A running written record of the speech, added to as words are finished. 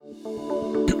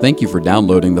Thank you for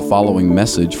downloading the following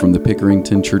message from the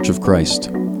Pickerington Church of Christ.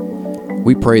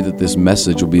 We pray that this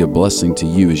message will be a blessing to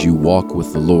you as you walk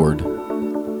with the Lord.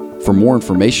 For more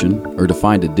information or to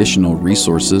find additional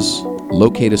resources,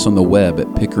 locate us on the web at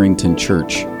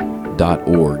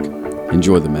pickeringtonchurch.org.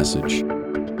 Enjoy the message.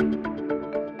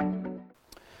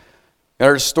 I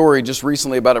heard a story just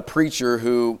recently about a preacher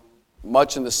who,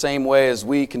 much in the same way as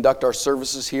we conduct our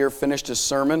services here, finished his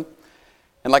sermon.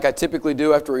 And like I typically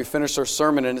do after we finish our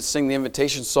sermon and sing the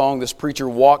invitation song, this preacher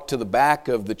walked to the back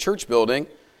of the church building,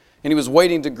 and he was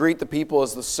waiting to greet the people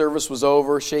as the service was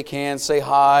over, shake hands, say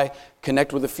hi,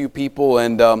 connect with a few people,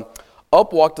 and up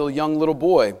walked a young little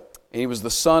boy. And he was the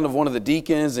son of one of the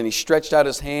deacons, and he stretched out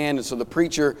his hand, and so the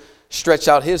preacher stretched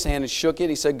out his hand and shook it.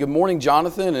 He said, "Good morning,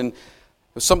 Jonathan," and it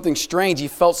was something strange. He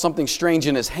felt something strange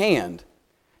in his hand.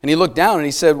 And he looked down and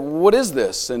he said, "What is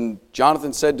this?" And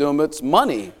Jonathan said to him, "It's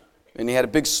money." And he had a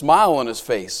big smile on his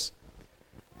face.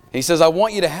 And he says, "I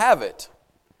want you to have it."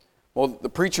 Well, the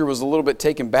preacher was a little bit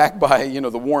taken back by,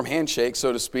 the warm handshake,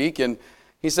 so to speak. And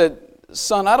he said,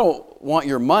 "Son, I don't want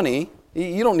your money.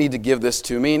 You don't need to give this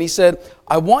to me." And he said,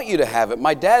 "I want you to have it.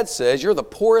 My dad says you're the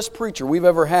poorest preacher we've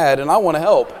ever had, and I want to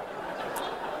help."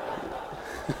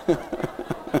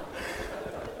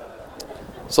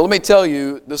 So let me tell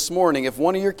you this morning, if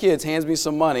one of your kids hands me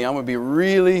some money, I'm going to be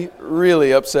really,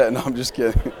 really upset. No, I'm just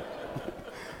kidding.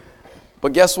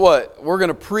 But guess what? We're going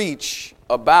to preach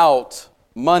about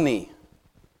money.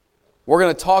 We're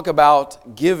going to talk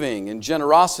about giving and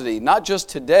generosity, not just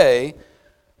today,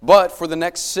 but for the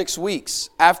next 6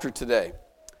 weeks after today.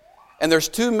 And there's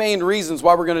two main reasons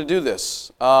why we're going to do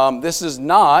this. This is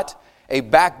not a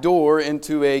backdoor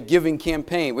into a giving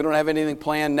campaign. We don't have anything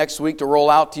planned next week to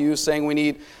roll out to you saying we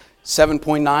need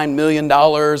 $7.9 million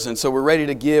and so we're ready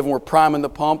to give and we're priming the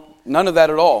pump. None of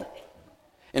that at all.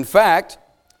 In fact,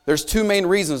 there's two main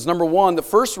reasons. Number one, the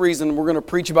first reason we're going to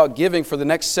preach about giving for the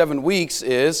next 7 weeks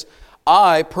is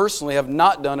I personally have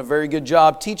not done a very good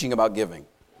job teaching about giving.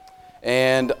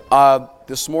 And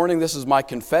this morning, this is my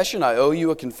confession. I owe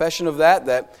you a confession of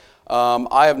that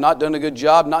I have not done a good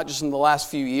job, not just in the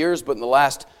last few years, but in the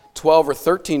last 12 or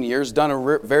 13 years, done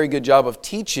a very good job of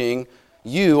teaching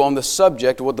you on the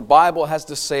subject of what the Bible has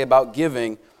to say about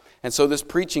giving. And so this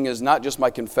preaching is not just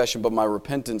my confession, but my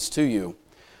repentance to you.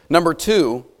 Number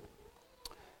two,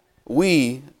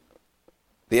 we,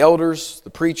 the elders, the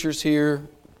preachers here,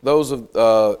 those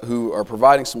who are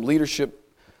providing some leadership,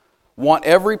 want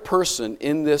every person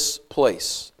in this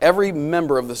place, every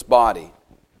member of this body,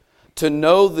 to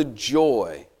know the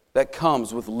joy that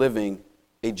comes with living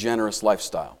a generous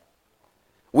lifestyle.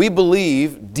 We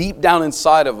believe deep down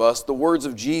inside of us the words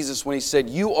of Jesus when He said,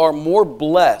 "You are more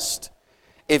blessed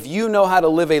if you know how to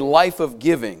live a life of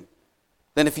giving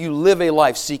than if you live a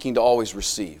life seeking to always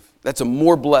receive." That's a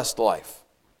more blessed life.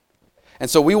 And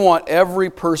so we want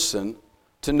every person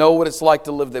to know what it's like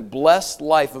to live the blessed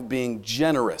life of being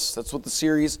generous. That's what the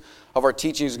series of our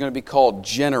teaching is going to be called,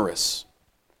 Generous.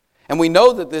 And we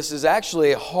know that this is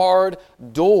actually a hard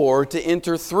door to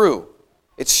enter through.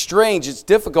 It's strange, it's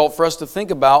difficult for us to think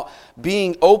about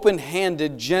being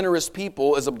open-handed, generous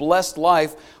people as a blessed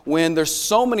life when there's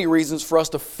so many reasons for us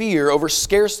to fear over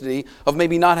scarcity of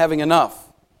maybe not having enough.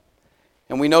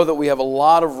 And we know that we have a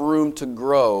lot of room to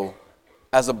grow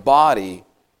as a body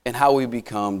in how we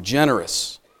become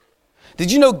generous.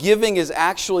 Did you know giving is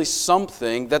actually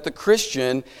something that the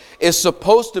Christian is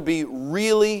supposed to be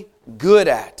really good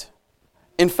at?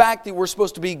 In fact, we're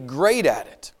supposed to be great at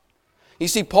it. You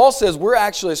see, Paul says we're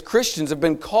actually, as Christians, have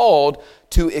been called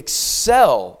to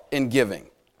excel in giving.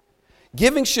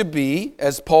 Giving should be,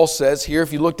 as Paul says here,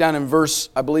 if you look down in verse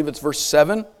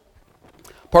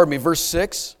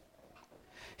 6.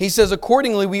 He says,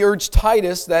 "Accordingly, we urge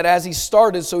Titus that as he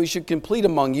started, so he should complete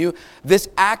among you this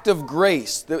act of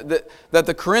grace." That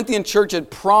the Corinthian church had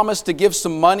promised to give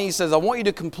some money. He says, "I want you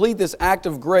to complete this act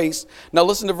of grace." Now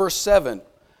listen to verse 7.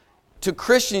 To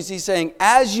Christians, he's saying,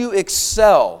 as you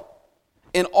excel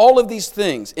in all of these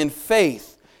things, in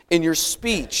faith, in your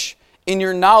speech, in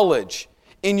your knowledge,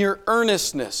 in your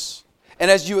earnestness, and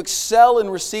as you excel in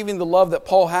receiving the love that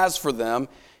Paul has for them,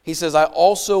 he says, I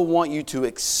also want you to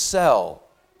excel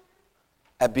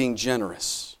at being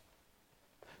generous.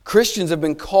 Christians have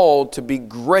been called to be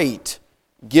great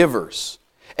givers.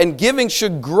 And giving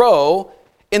should grow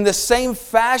in the same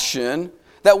fashion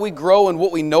that we grow in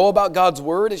what we know about God's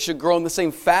Word. It should grow in the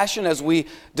same fashion as we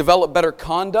develop better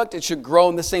conduct. It should grow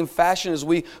in the same fashion as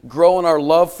we grow in our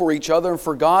love for each other and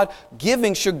for God.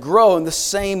 Giving should grow in the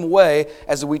same way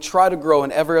as we try to grow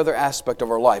in every other aspect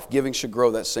of our life. Giving should grow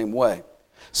that same way.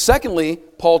 Secondly,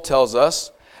 Paul tells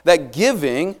us that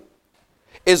giving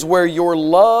is where your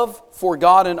love for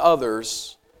God and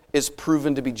others is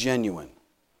proven to be genuine.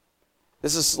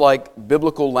 This is like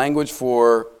biblical language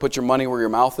for put your money where your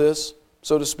mouth is,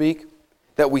 so to speak.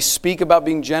 That we speak about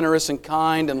being generous and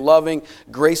kind and loving,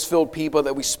 grace-filled people,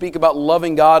 that we speak about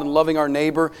loving God and loving our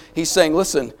neighbor. He's saying,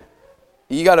 listen,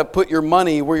 you got to put your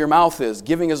money where your mouth is.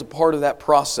 Giving is a part of that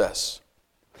process.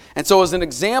 And so as an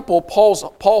example, Paul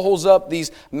holds up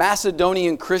these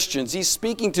Macedonian Christians. He's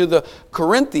speaking to the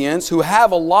Corinthians who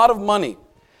have a lot of money.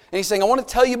 And he's saying, I want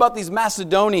to tell you about these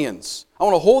Macedonians. I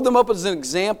want to hold them up as an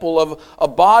example of a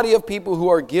body of people who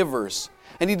are givers.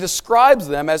 And he describes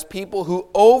them as people who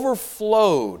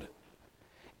overflowed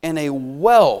in a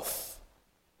wealth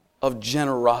of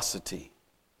generosity.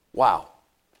 Wow.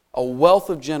 A wealth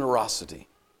of generosity.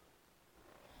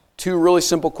 Two really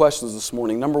simple questions this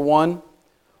morning. Number one,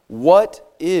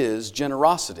 what is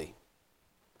generosity?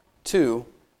 Two,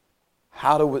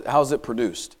 how is it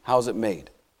produced? How is it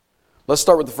made? Let's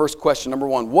start with the first question. Number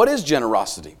one, what is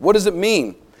generosity? What does it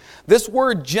mean? This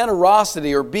word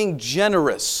generosity, or being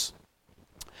generous,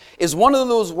 is one of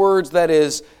those words that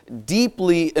is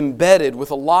deeply embedded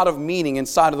with a lot of meaning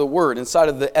inside of the word. Inside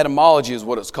of the etymology is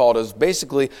what it's called, is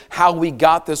basically how we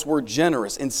got this word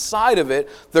generous. Inside of it,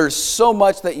 there's so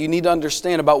much that you need to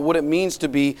understand about what it means to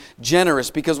be generous,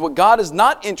 because what God is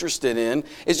not interested in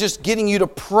is just getting you to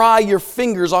pry your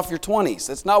fingers off your 20s.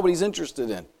 That's not what He's interested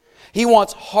in. He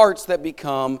wants hearts that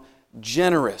become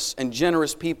generous, and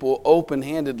generous people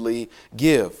open-handedly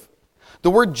give. The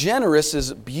word generous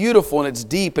is beautiful and it's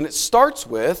deep, and it starts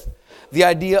with the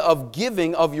idea of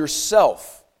giving of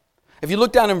yourself. If you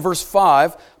look down in verse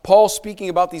 5, Paul, speaking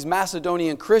about these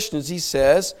Macedonian Christians, he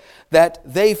says that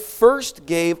they first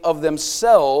gave of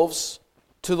themselves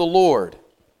to the Lord.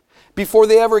 Before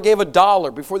they ever gave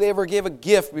 $1, before they ever gave a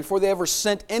gift, before they ever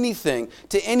sent anything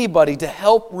to anybody to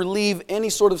help relieve any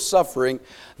sort of suffering,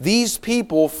 these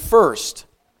people first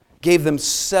gave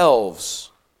themselves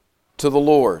to the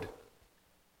Lord.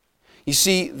 You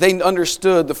see, they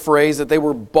understood the phrase that they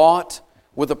were bought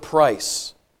with a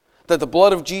price. That the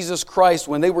blood of Jesus Christ,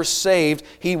 when they were saved,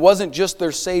 He wasn't just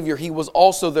their Savior, He was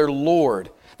also their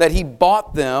Lord. That He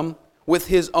bought them with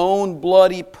His own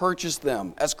blood. He purchased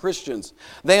them as Christians.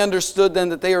 They understood then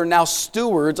that they are now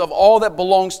stewards of all that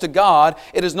belongs to God.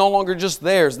 It is no longer just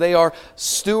theirs. They are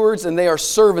stewards and they are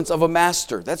servants of a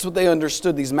master. That's what they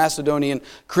understood, these Macedonian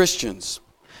Christians.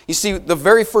 You see, the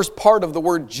very first part of the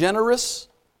word generous,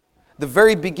 the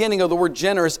very beginning of the word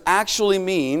generous, actually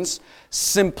means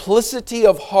simplicity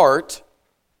of heart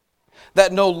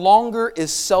that no longer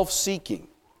is self-seeking.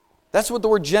 That's what the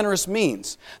word generous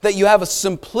means. That you have a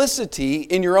simplicity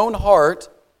in your own heart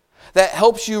that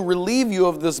helps you relieve you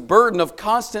of this burden of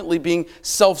constantly being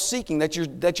self-seeking, that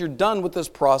you're done with this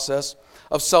process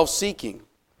of self-seeking.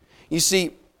 You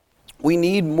see, we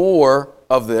need more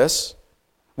of this.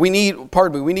 We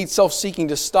need self-seeking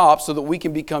to stop so that we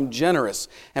can become generous.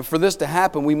 And for this to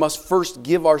happen, we must first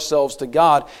give ourselves to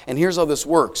God. And here's how this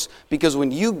works. Because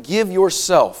when you give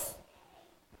yourself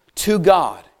to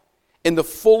God in the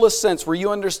fullest sense, where you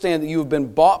understand that you have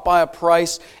been bought by a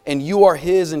price and you are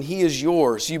His and He is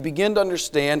yours, you begin to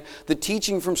understand the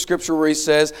teaching from Scripture where He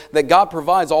says that God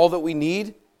provides all that we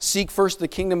need. Seek first the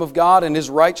kingdom of God and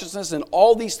His righteousness, and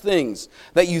all these things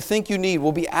that you think you need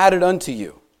will be added unto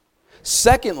you.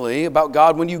 Secondly, about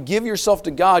God, when you give yourself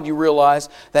to God, you realize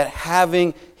that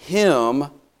having Him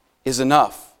is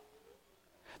enough.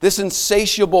 This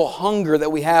insatiable hunger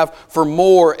that we have for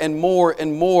more and more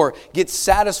and more gets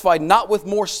satisfied not with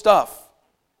more stuff,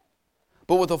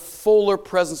 but with a fuller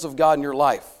presence of God in your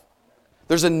life.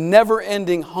 There's a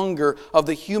never-ending hunger of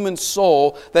the human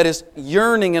soul that is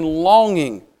yearning and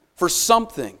longing for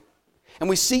something. And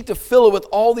we seek to fill it with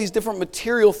all these different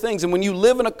material things. And when you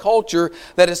live in a culture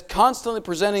that is constantly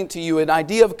presenting to you an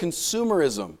idea of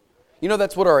consumerism, you know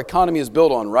that's what our economy is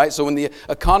built on, right? So when the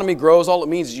economy grows, all it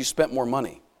means is you spent more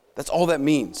money. That's all that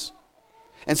means.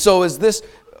 And so as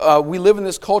we live in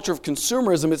this culture of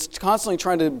consumerism, it's constantly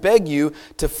trying to beg you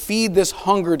to feed this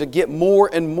hunger to get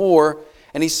more and more.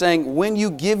 And He's saying, when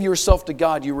you give yourself to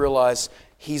God, you realize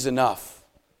He's enough.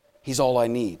 He's all I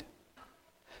need.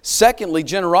 Secondly,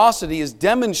 generosity is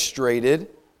demonstrated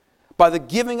by the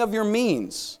giving of your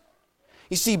means.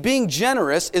 You see, being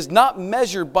generous is not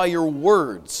measured by your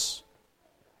words.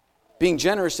 Being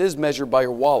generous is measured by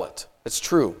your wallet. It's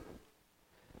true.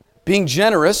 Being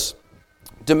generous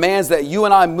demands that you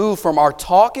and I move from our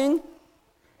talking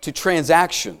to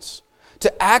transactions,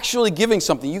 to actually giving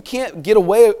something. You can't get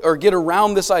away or get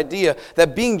around this idea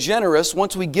that being generous,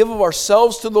 once we give of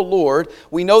ourselves to the Lord,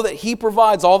 we know that He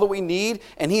provides all that we need,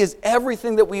 and He is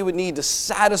everything that we would need to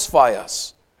satisfy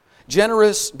us.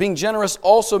 Being generous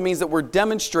also means that we're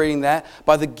demonstrating that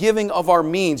by the giving of our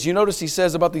means. You notice he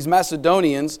says about these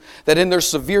Macedonians that in their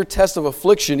severe test of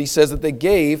affliction, he says that they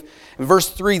gave, in verse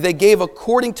 3, they gave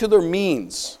according to their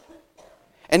means.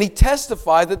 And he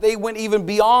testified that they went even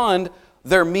beyond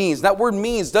their means. That word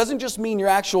means doesn't just mean your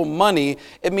actual money,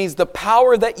 it means the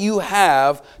power that you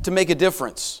have to make a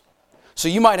difference. So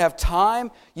you might have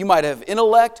time, you might have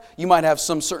intellect, you might have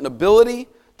some certain ability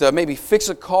to maybe fix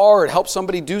a car or help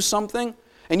somebody do something,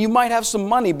 and you might have some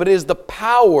money, but it is the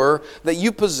power that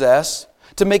you possess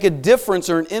to make a difference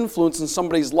or an influence in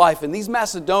somebody's life. And these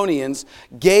Macedonians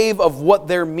gave of what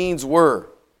their means were,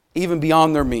 even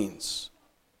beyond their means.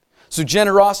 So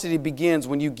generosity begins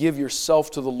when you give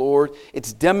yourself to the Lord.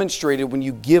 It's demonstrated when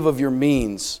you give of your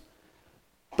means.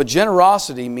 But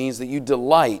generosity means that you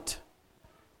delight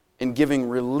in giving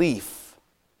relief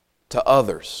to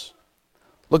others.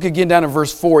 Look again down in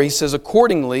verse 4. He says,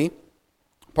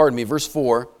 verse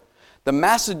 4, the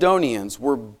Macedonians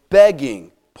were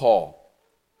begging Paul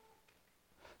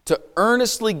to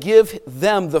earnestly give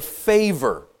them the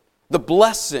favor, the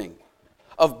blessing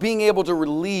of being able to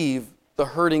relieve the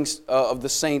hurtings of the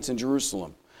saints in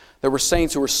Jerusalem. There were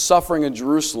saints who were suffering in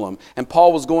Jerusalem, and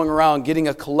Paul was going around getting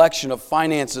a collection of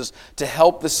finances to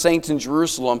help the saints in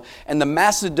Jerusalem. And the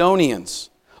Macedonians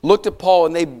looked at Paul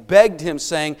and they begged him,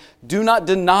 saying, do not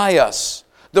deny us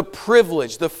the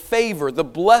privilege, the favor, the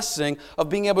blessing of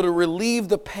being able to relieve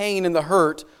the pain and the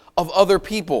hurt of other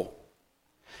people.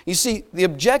 You see, the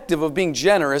objective of being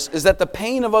generous is that the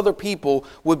pain of other people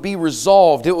would be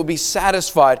resolved, it would be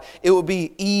satisfied, it would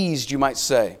be eased, you might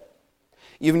say.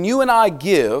 Even you and I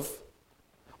give,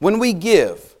 when we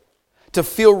give, to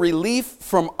feel relief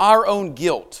from our own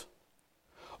guilt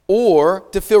or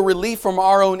to feel relief from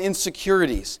our own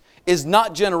insecurities is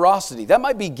not generosity. That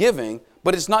might be giving,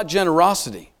 but it's not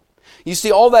generosity. You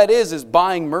see, all that is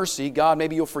buying mercy. God,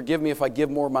 maybe you'll forgive me if I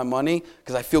give more of my money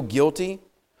because I feel guilty.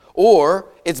 Or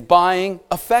it's buying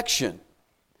affection.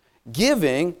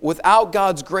 Giving without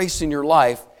God's grace in your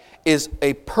life is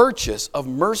a purchase of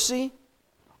mercy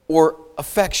or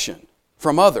affection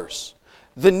from others.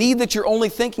 The need that you're only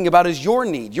thinking about is your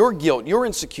need, your guilt, your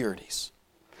insecurities.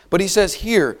 But he says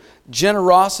here,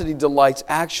 generosity delights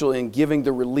actually in giving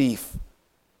the relief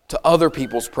to other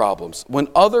people's problems. When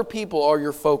other people are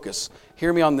your focus,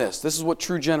 hear me on this. This is what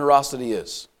true generosity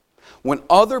is. When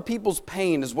other people's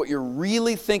pain is what you're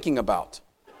really thinking about,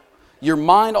 your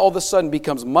mind all of a sudden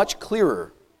becomes much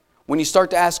clearer when you start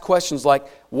to ask questions like,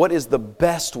 what is the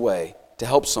best way to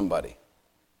help somebody?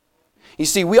 You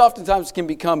see, we oftentimes can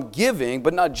become giving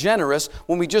but not generous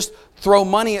when we just throw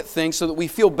money at things so that we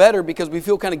feel better because we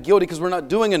feel kind of guilty because we're not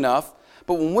doing enough.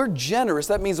 But when we're generous,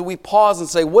 that means that we pause and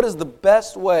say, what is the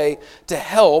best way to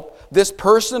help this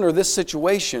person or this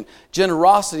situation?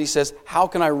 Generosity says, how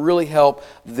can I really help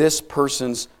this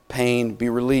person's pain be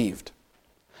relieved?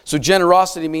 So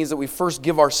generosity means that we first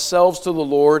give ourselves to the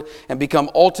Lord and become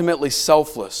ultimately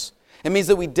selfless. It means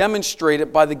that we demonstrate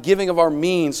it by the giving of our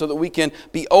means so that we can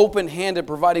be open-handed,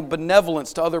 providing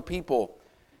benevolence to other people.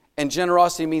 And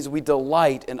generosity means we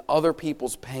delight in other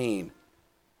people's pain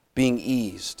being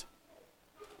eased.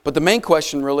 But the main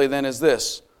question really then is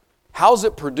this: how is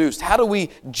it produced? How do we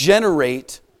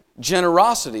generate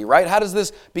generosity, right? How does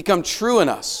this become true in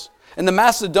us? And the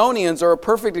Macedonians are a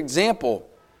perfect example,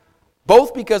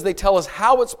 both because they tell us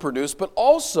how it's produced, but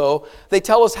also they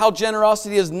tell us how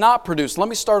generosity is not produced. Let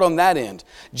me start on that end.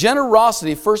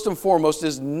 Generosity, first and foremost,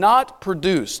 is not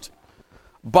produced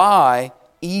by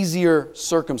easier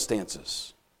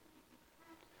circumstances.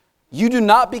 You do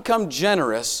not become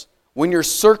generous when your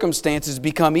circumstances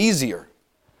become easier.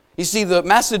 You see, the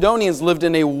Macedonians lived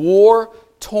in a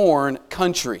war-torn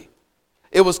country.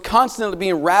 It was constantly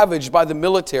being ravaged by the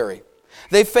military.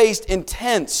 They faced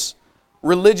intense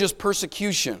religious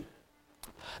persecution.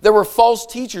 There were false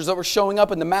teachers that were showing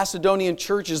up in the Macedonian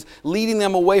churches, leading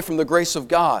them away from the grace of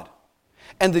God.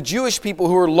 And the Jewish people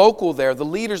who were local there, the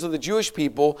leaders of the Jewish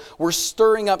people, were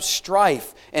stirring up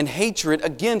strife and hatred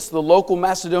against the local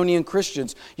Macedonian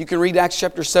Christians. You can read Acts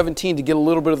chapter 17 to get a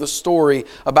little bit of the story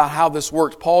about how this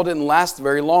worked. Paul didn't last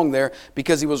very long there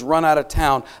because he was run out of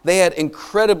town. They had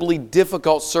incredibly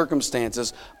difficult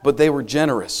circumstances, but they were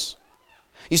generous.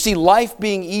 You see, life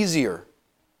being easier,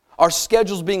 our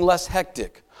schedules being less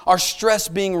hectic, our stress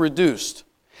being reduced,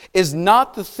 is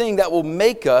not the thing that will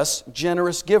make us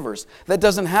generous givers. That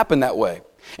doesn't happen that way.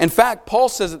 In fact, Paul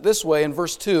says it this way in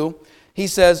verse 2. He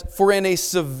says, for in a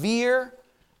severe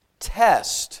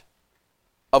test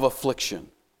of affliction.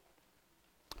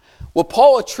 What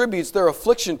Paul attributes their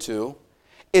affliction to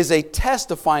is a test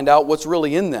to find out what's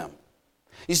really in them.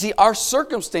 You see, our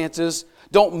circumstances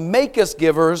don't make us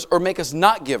givers or make us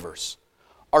not givers.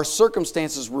 Our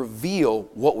circumstances reveal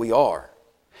what we are.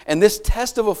 And this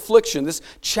test of affliction, this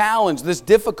challenge, this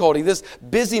difficulty, this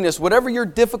busyness, whatever your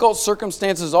difficult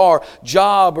circumstances are,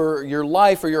 job or your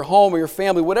life or your home or your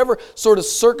family, whatever sort of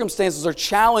circumstances are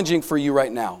challenging for you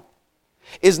right now,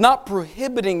 is not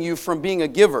prohibiting you from being a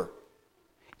giver.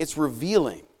 It's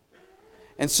revealing.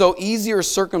 And so easier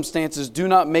circumstances do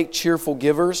not make cheerful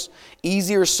givers.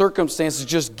 Easier circumstances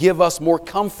just give us more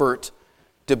comfort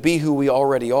to be who we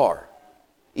already are.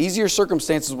 Easier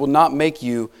circumstances will not make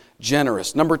you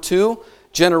generous. Number two,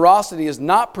 generosity is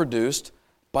not produced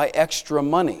by extra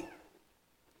money.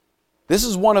 This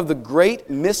is one of the great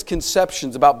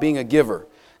misconceptions about being a giver.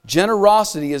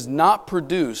 Generosity is not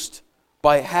produced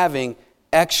by having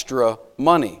extra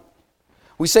money.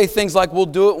 We say things like, we'll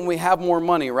do it when we have more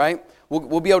money, right?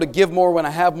 We'll be able to give more when I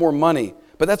have more money.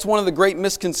 But that's one of the great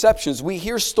misconceptions. We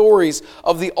hear stories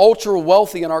of the ultra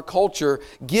wealthy in our culture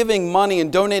giving money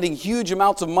and donating huge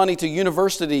amounts of money to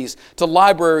universities, to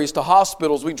libraries, to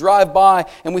hospitals. We drive by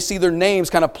and we see their names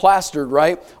kind of plastered,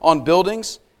 right, on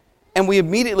buildings. And we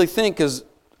immediately think, because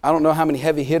I don't know how many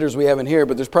heavy hitters we have in here,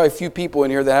 but there's probably a few people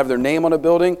in here that have their name on a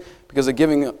building because of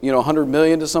giving, $100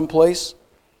 million to some place.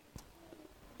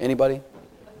 Anybody?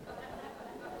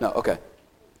 No, okay.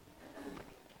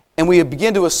 And we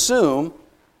begin to assume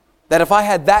that if I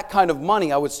had that kind of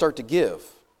money, I would start to give.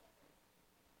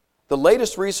 The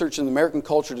latest research in American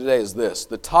culture today is this.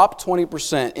 The top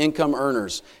 20% income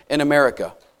earners in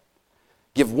America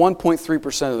give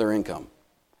 1.3% of their income.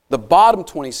 The bottom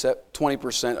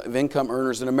 20% of income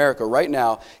earners in America right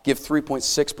now give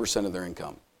 3.6% of their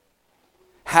income.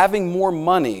 Having more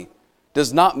money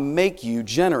does not make you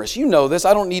generous. You know this.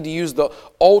 I don't need to use the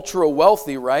ultra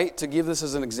wealthy, right, to give this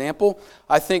as an example.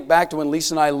 I think back to when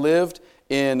Lisa and I lived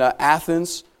in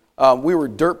Athens. We were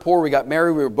dirt poor. We got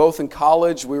married. We were both in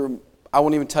college. I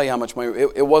won't even tell you how much money.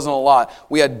 It wasn't a lot.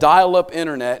 We had dial-up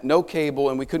internet, no cable,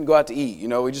 and we couldn't go out to eat.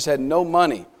 We just had no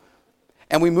money.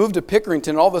 And we moved to Pickerington,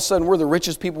 and all of a sudden we're the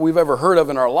richest people we've ever heard of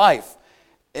in our life.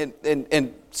 And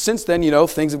since then,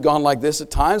 things have gone like this at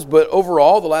times. But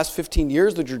overall, the last 15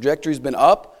 years, the trajectory's been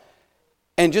up.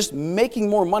 And just making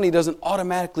more money doesn't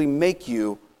automatically make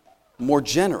you more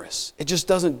generous. It just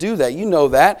doesn't do that. You know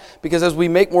that because as we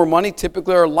make more money,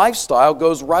 typically our lifestyle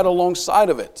goes right alongside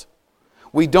of it.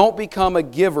 We don't become a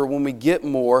giver when we get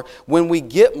more. When we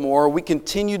get more, we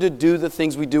continue to do the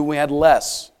things we do when we had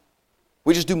less.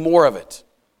 We just do more of it.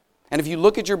 And if you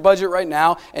look at your budget right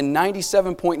now and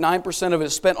 97.9% of it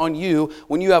is spent on you,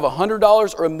 when you have $100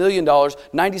 or $1 million,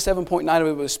 97.9%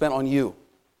 of it is spent on you.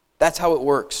 That's how it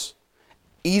works.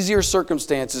 Easier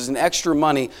circumstances and extra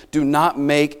money do not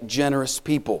make generous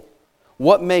people.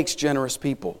 What makes generous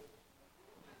people?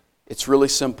 It's really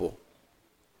simple.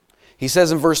 He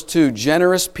says in verse 2,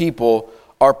 generous people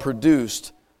are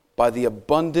produced by the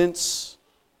abundance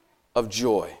of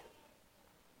joy.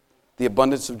 The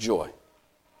abundance of joy.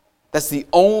 That's the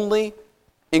only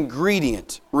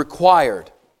ingredient required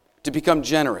to become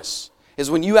generous, is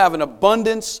when you have an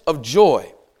abundance of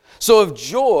joy. So if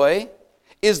joy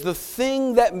is the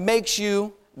thing that makes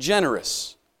you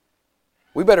generous,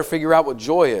 we better figure out what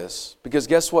joy is. Because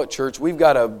guess what, church? We've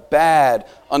got a bad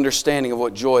understanding of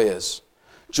what joy is.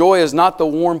 Joy is not the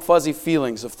warm, fuzzy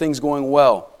feelings of things going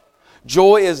well.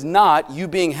 Joy is not you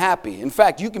being happy. In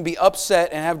fact, you can be upset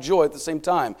and have joy at the same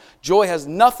time. Joy has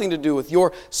nothing to do with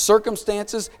your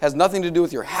circumstances, has nothing to do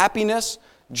with your happiness.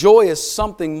 Joy is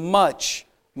something much,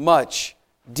 much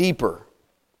deeper.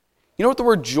 You know what the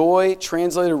word joy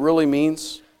translated really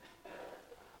means?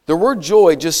 The word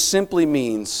joy just simply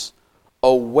means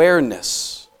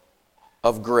awareness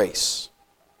of grace.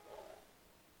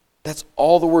 That's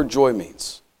all the word joy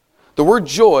means. The word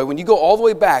joy, when you go all the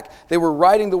way back, they were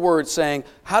writing the word saying,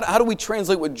 how do we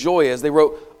translate what joy is? They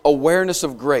wrote awareness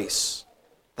of grace.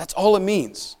 That's all it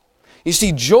means. You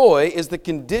see, joy is the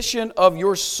condition of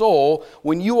your soul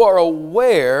when you are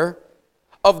aware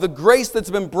of the grace that's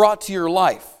been brought to your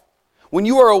life. When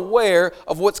you are aware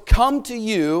of what's come to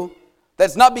you,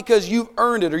 that's not because you've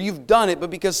earned it or you've done it, but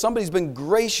because somebody's been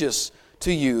gracious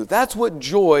to you. That's what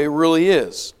joy really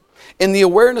is. In the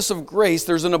awareness of grace,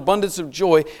 there's an abundance of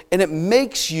joy, and it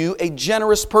makes you a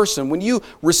generous person. When you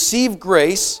receive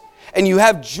grace and you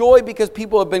have joy because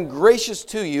people have been gracious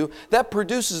to you, that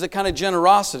produces a kind of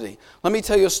generosity. Let me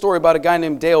tell you a story about a guy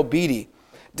named Dale Beatty.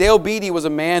 Dale Beatty was a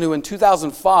man who in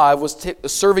 2005 was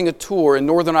serving a tour in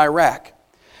northern Iraq.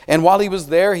 And while he was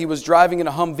there, he was driving in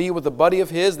a Humvee with a buddy of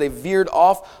his. They veered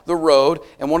off the road,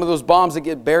 and one of those bombs that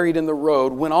get buried in the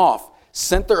road went off,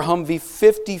 sent their Humvee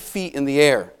 50 feet in the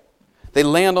air. They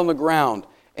land on the ground,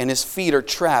 and his feet are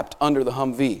trapped under the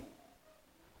Humvee.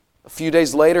 A few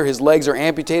days later, his legs are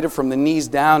amputated from the knees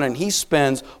down, and he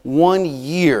spends 1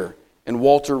 year in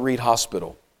Walter Reed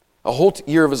Hospital, a whole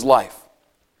year of his life.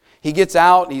 He gets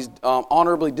out, he's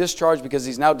honorably discharged because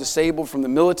he's now disabled from the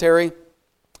military,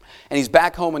 and he's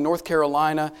back home in North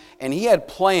Carolina, and he had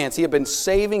plans, he had been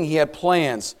saving, he had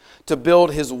plans to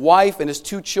build his wife and his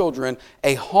 2 children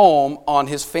a home on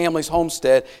his family's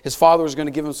homestead. His father was going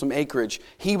to give him some acreage.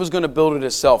 He was going to build it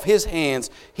himself. His hands,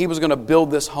 he was going to build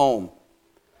this home.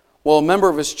 Well, a member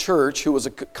of his church, who was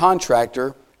a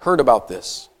contractor, heard about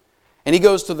this. And he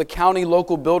goes to the County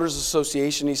Local Builders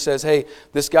Association. He says, hey,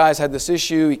 this guy's had this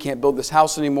issue. He can't build this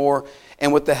house anymore.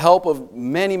 And with the help of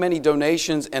many, many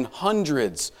donations and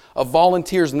hundreds of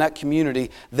volunteers in that community,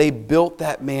 they built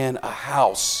that man a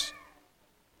house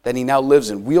that he now lives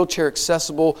in. Wheelchair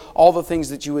accessible, all the things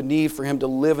that you would need for him to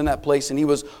live in that place. And he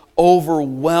was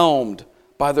overwhelmed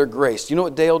by their grace. Do you know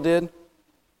what Dale did?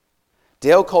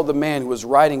 Dale called the man who was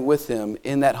riding with him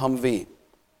in that Humvee,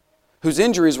 whose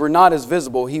injuries were not as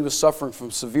visible. He was suffering from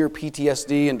severe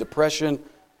PTSD and depression,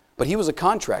 but he was a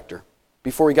contractor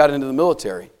before he got into the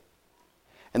military.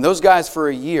 And those guys for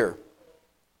a year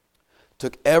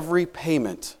took every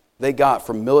payment they got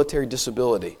from military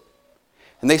disability,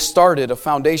 and they started a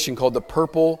foundation called the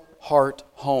Purple Heart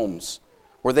Homes,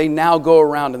 where they now go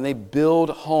around and they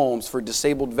build homes for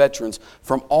disabled veterans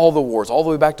from all the wars, all the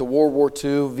way back to World War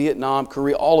II, Vietnam,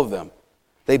 Korea, all of them.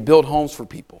 They build homes for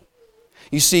people.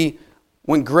 You see,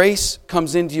 when grace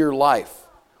comes into your life,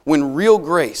 when real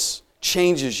grace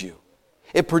changes you,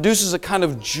 it produces a kind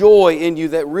of joy in you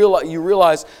that you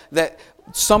realize that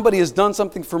somebody has done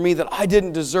something for me that I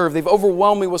didn't deserve. They've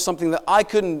overwhelmed me with something that I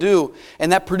couldn't do,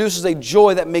 and that produces a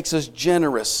joy that makes us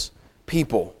generous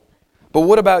people. But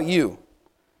what about you?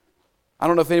 I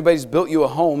don't know if anybody's built you a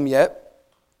home yet.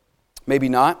 Maybe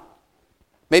not.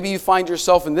 Maybe you find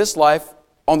yourself in this life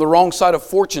on the wrong side of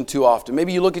fortune too often.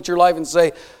 Maybe you look at your life and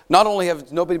say, not only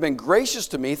have nobody been gracious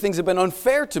to me, things have been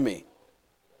unfair to me.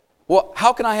 Well,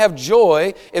 how can I have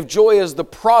joy if joy is the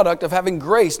product of having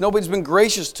grace? Nobody's been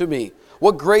gracious to me.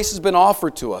 What grace has been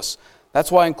offered to us?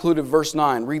 That's why I included verse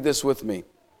 9. Read this with me.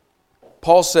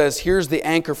 Paul says, here's the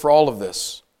anchor for all of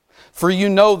this. For you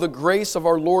know the grace of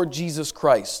our Lord Jesus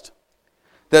Christ,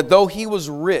 that though he was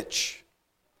rich,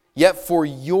 yet for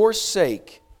your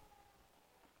sake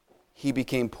he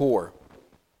became poor,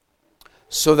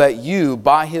 so that you,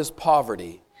 by his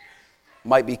poverty,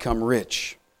 might become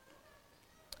rich.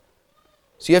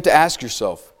 So you have to ask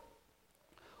yourself,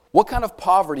 what kind of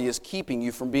poverty is keeping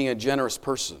you from being a generous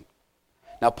person?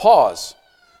 Now pause,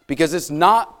 because it's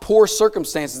not poor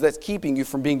circumstances that's keeping you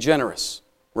from being generous,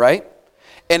 right?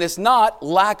 And it's not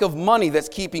lack of money that's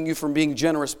keeping you from being a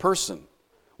generous person.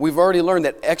 We've already learned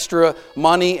that extra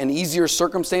money and easier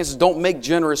circumstances don't make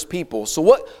generous people. So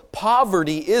what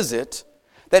poverty is it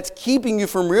that's keeping you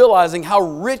from realizing how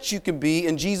rich you can be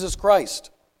in Jesus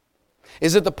Christ?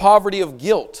 Is it the poverty of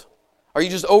guilt? Are you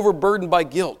just overburdened by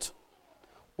guilt?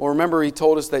 Well, remember, he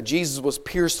told us that Jesus was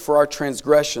pierced for our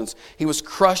transgressions. He was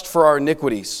crushed for our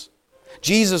iniquities.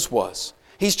 Jesus was.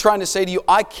 He's trying to say to you,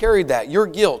 I carried that, your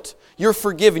guilt. You're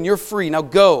forgiven, you're free. Now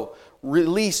go,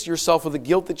 release yourself of the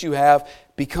guilt that you have.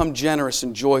 Become generous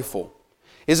and joyful.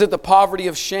 Is it the poverty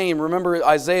of shame? Remember,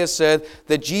 Isaiah said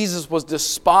that Jesus was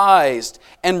despised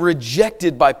and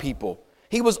rejected by people.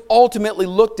 He was ultimately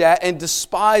looked at and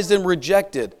despised and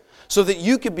rejected so that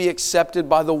you could be accepted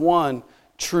by the one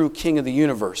true King of the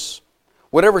universe.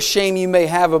 Whatever shame you may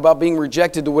have about being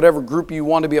rejected to whatever group you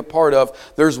want to be a part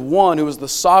of, there's one who is the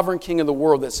sovereign King of the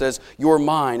world that says, you're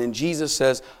mine. And Jesus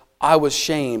says, I was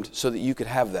shamed so that you could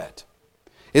have that.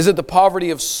 Is it the poverty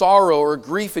of sorrow or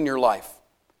grief in your life?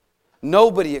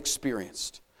 Nobody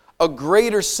experienced a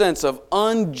greater sense of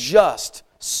unjust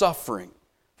suffering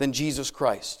than Jesus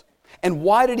Christ. And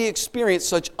why did he experience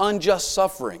such unjust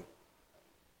suffering?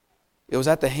 It was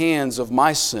at the hands of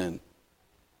my sin,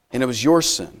 and it was your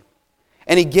sin.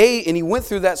 And he went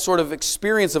through that sort of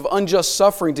experience of unjust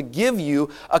suffering to give you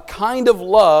a kind of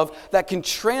love that can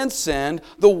transcend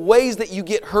the ways that you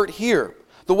get hurt here.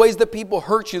 The ways that people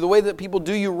hurt you, the way that people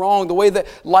do you wrong, the way that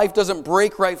life doesn't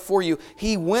break right for you.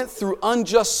 He went through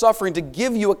unjust suffering to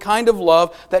give you a kind of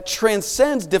love that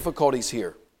transcends difficulties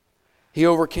here. He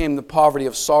overcame the poverty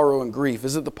of sorrow and grief.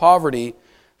 Is it the poverty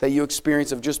that you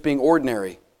experience of just being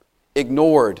ordinary,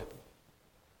 ignored,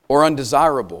 or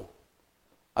undesirable?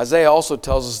 Isaiah also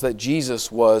tells us that Jesus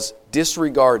was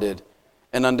disregarded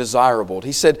and undesirable.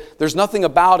 He said there's nothing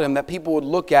about him that people would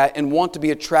look at and want to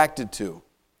be attracted to.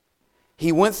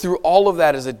 He went through all of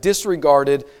that as a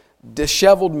disregarded,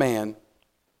 disheveled man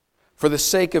for the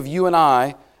sake of you and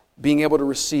I being able to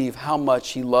receive how much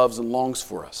he loves and longs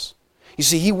for us. You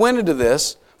see, he went into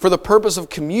this for the purpose of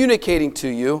communicating to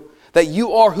you that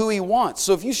you are who He wants.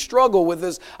 So if you struggle with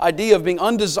this idea of being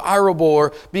undesirable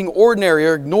or being ordinary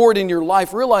or ignored in your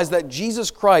life, realize that Jesus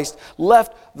Christ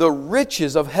left the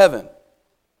riches of heaven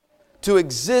to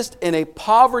exist in a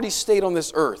poverty state on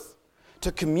this earth,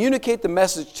 to communicate the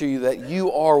message to you that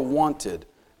you are wanted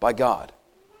by God.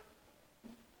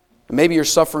 Maybe you're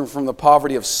suffering from the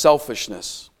poverty of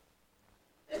selfishness.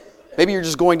 Maybe you're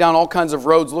just going down all kinds of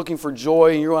roads looking for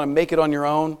joy and you want to make it on your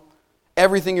own.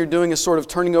 Everything you're doing is sort of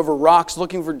turning over rocks,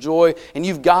 looking for joy, and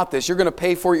you've got this. You're going to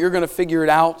pay for it. You're going to figure it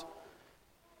out.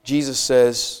 Jesus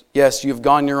says, yes, you've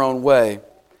gone your own way.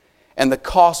 And the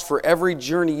cost for every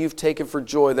journey you've taken for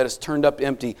joy that has turned up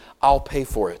empty, I'll pay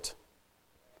for it.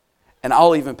 And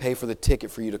I'll even pay for the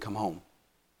ticket for you to come home.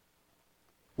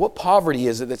 What poverty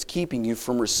is it that's keeping you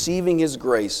from receiving His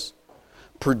grace,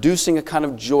 producing a kind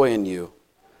of joy in you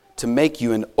to make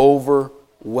you an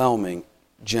overwhelming,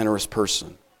 generous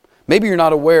person? Maybe you're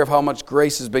not aware of how much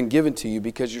grace has been given to you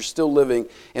because you're still living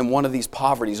in one of these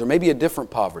poverties, or maybe a different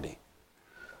poverty.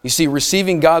 You see,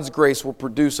 receiving God's grace will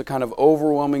produce a kind of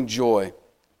overwhelming joy.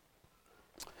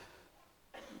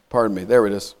 Pardon me, there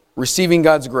it is. Receiving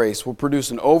God's grace will produce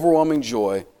an overwhelming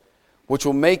joy which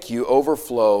will make you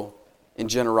overflow in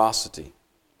generosity.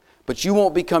 But you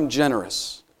won't become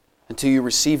generous until you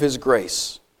receive His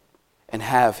grace and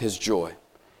have His joy.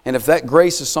 And if that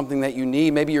grace is something that you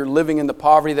need, maybe you're living in the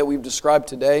poverty that we've described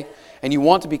today, and you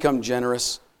want to become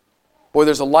generous, boy,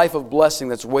 there's a life of blessing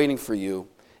that's waiting for you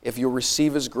if you'll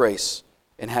receive His grace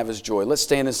and have His joy. Let's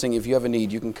stand and sing. If you have a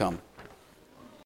need, you can come.